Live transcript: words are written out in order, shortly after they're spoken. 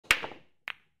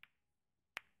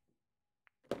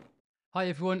Hi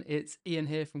everyone, it's Ian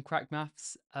here from Crack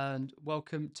Maths and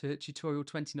welcome to tutorial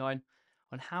 29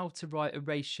 on how to write a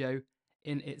ratio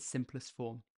in its simplest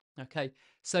form. Okay,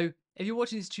 so if you're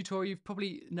watching this tutorial, you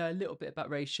probably know a little bit about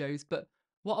ratios, but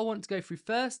what I want to go through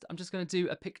first, I'm just going to do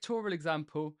a pictorial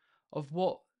example of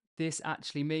what this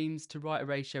actually means to write a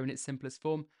ratio in its simplest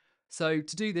form. So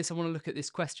to do this, I want to look at this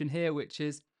question here, which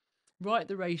is write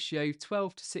the ratio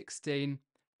 12 to 16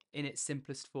 in its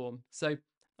simplest form. So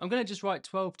I'm going to just write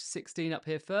 12 to 16 up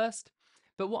here first.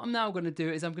 But what I'm now going to do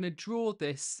is I'm going to draw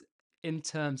this in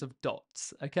terms of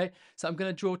dots. Okay, so I'm going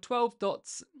to draw 12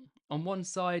 dots on one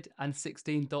side and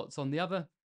 16 dots on the other.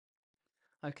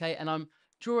 Okay, and I'm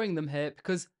drawing them here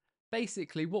because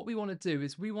basically what we want to do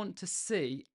is we want to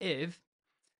see if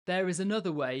there is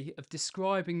another way of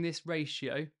describing this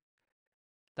ratio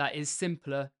that is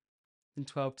simpler than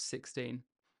 12 to 16.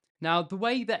 Now, the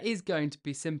way that is going to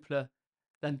be simpler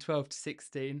than 12 to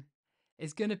 16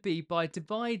 is going to be by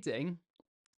dividing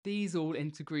these all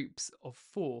into groups of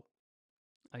 4.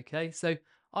 Okay, so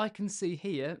I can see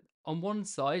here on one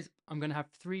side, I'm going to have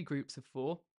 3 groups of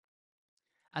 4,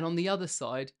 and on the other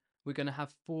side, we're going to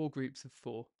have 4 groups of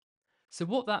 4. So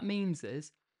what that means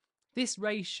is this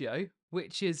ratio,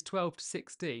 which is 12 to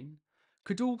 16,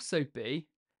 could also be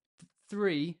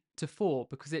 3 to 4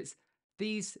 because it's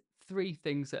these 3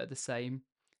 things that are the same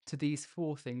to these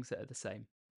 4 things that are the same.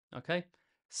 Okay,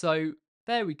 so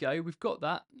there we go. We've got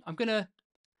that. I'm going to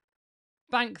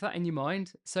bank that in your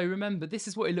mind. So remember, this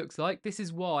is what it looks like. This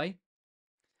is why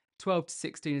 12 to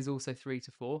 16 is also 3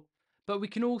 to 4. But we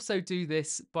can also do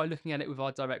this by looking at it with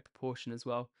our direct proportion as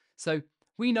well. So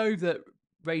we know that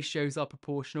ratios are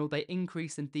proportional. They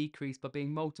increase and decrease by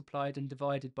being multiplied and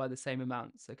divided by the same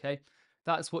amounts, okay?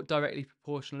 That's what directly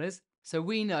proportional is. So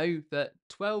we know that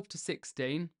 12 to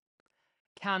 16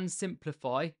 can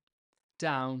simplify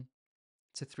down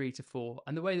to 3 to 4.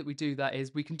 And the way that we do that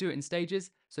is we can do it in stages.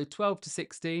 So 12 to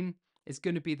 16 is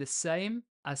going to be the same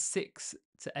as 6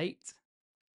 to 8.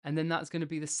 And then that's going to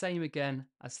be the same again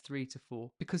as 3 to 4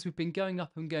 because we've been going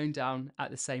up and going down at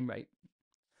the same rate.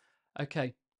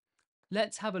 Okay,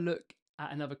 let's have a look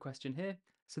at another question here.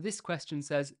 So this question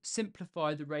says,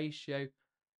 simplify the ratio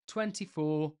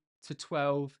 24 to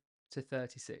 12 to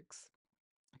 36.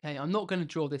 Okay, I'm not going to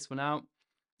draw this one out.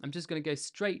 I'm just going to go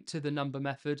straight to the number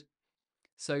method.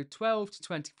 So 12 to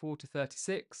 24 to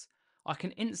 36. I can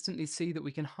instantly see that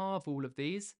we can halve all of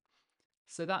these.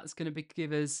 So that's going to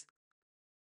give us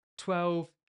 12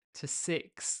 to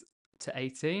 6 to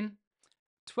 18.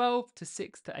 12 to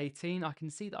 6 to 18, I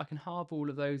can see that I can halve all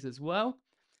of those as well.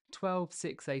 12,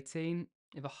 6, 18.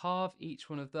 If I halve each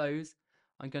one of those,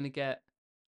 I'm going to get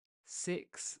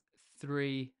 6,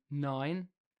 3, 9.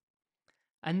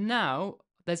 And now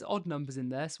there's odd numbers in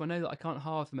there, so I know that I can't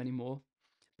halve them anymore.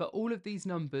 But all of these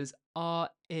numbers are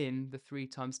in the 3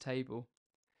 times table.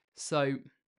 So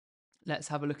let's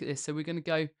have a look at this. So we're going to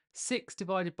go 6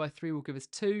 divided by 3 will give us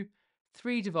 2.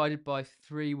 3 divided by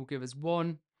 3 will give us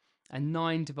 1. And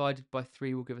 9 divided by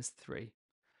 3 will give us 3.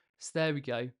 So there we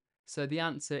go. So the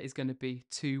answer is going to be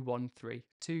 2, 1, 3.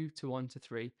 2 to 1 to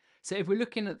 3. So if we're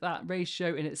looking at that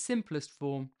ratio in its simplest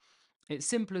form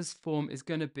is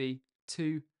going to be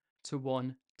 2 to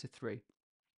 1 to 3.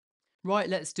 Right,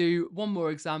 let's do one more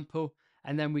example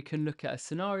and then we can look at a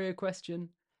scenario question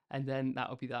and then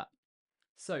that'll be that.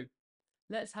 So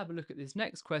let's have a look at this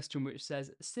next question, which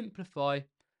says simplify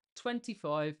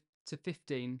 25 to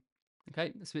 15.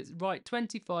 Okay, so it's write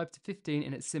 25 to 15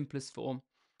 in its simplest form.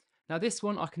 Now this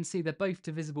one, I can see they're both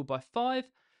divisible by 5.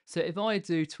 So if I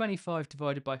do 25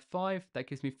 divided by 5, that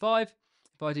gives me 5.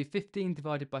 If I do 15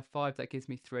 divided by 5, that gives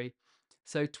me 3.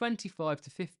 So 25 to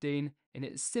 15 in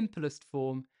its simplest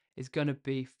form is going to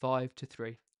be 5 to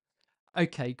 3.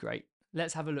 Okay, great.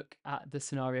 Let's have a look at the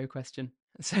scenario question.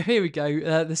 So here we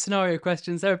go. The scenario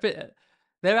questions, they're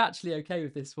actually okay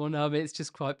with this one. It's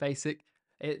just quite basic.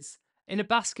 It's in a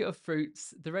basket of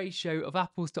fruits, the ratio of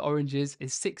apples to oranges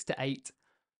is 6 to 8.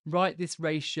 Write this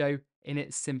ratio in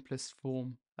its simplest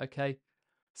form. Okay.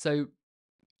 So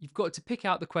you've got to pick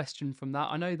out the question from that.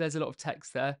 I know there's a lot of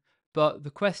text there, but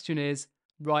the question is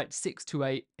write 6 to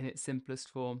 8 in its simplest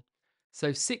form.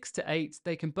 So 6 to 8,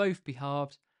 they can both be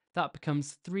halved. That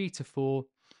becomes 3 to 4,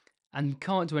 and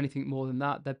can't do anything more than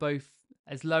that. They're both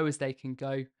as low as they can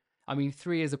go. I mean,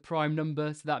 3 is a prime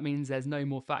number, so that means there's no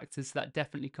more factors, so that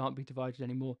definitely can't be divided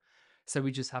anymore. So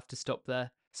we just have to stop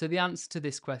there. So the answer to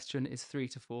this question is 3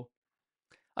 to 4.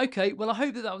 Okay, well, I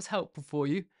hope that was helpful for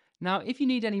you. Now, if you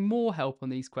need any more help on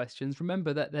these questions,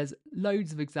 remember that there's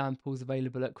loads of examples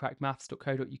available at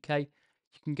crackmaths.co.uk.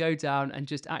 You can go down and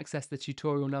just access the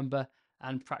tutorial number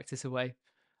and practice away.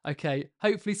 Okay,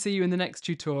 hopefully see you in the next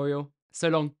tutorial. So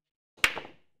long.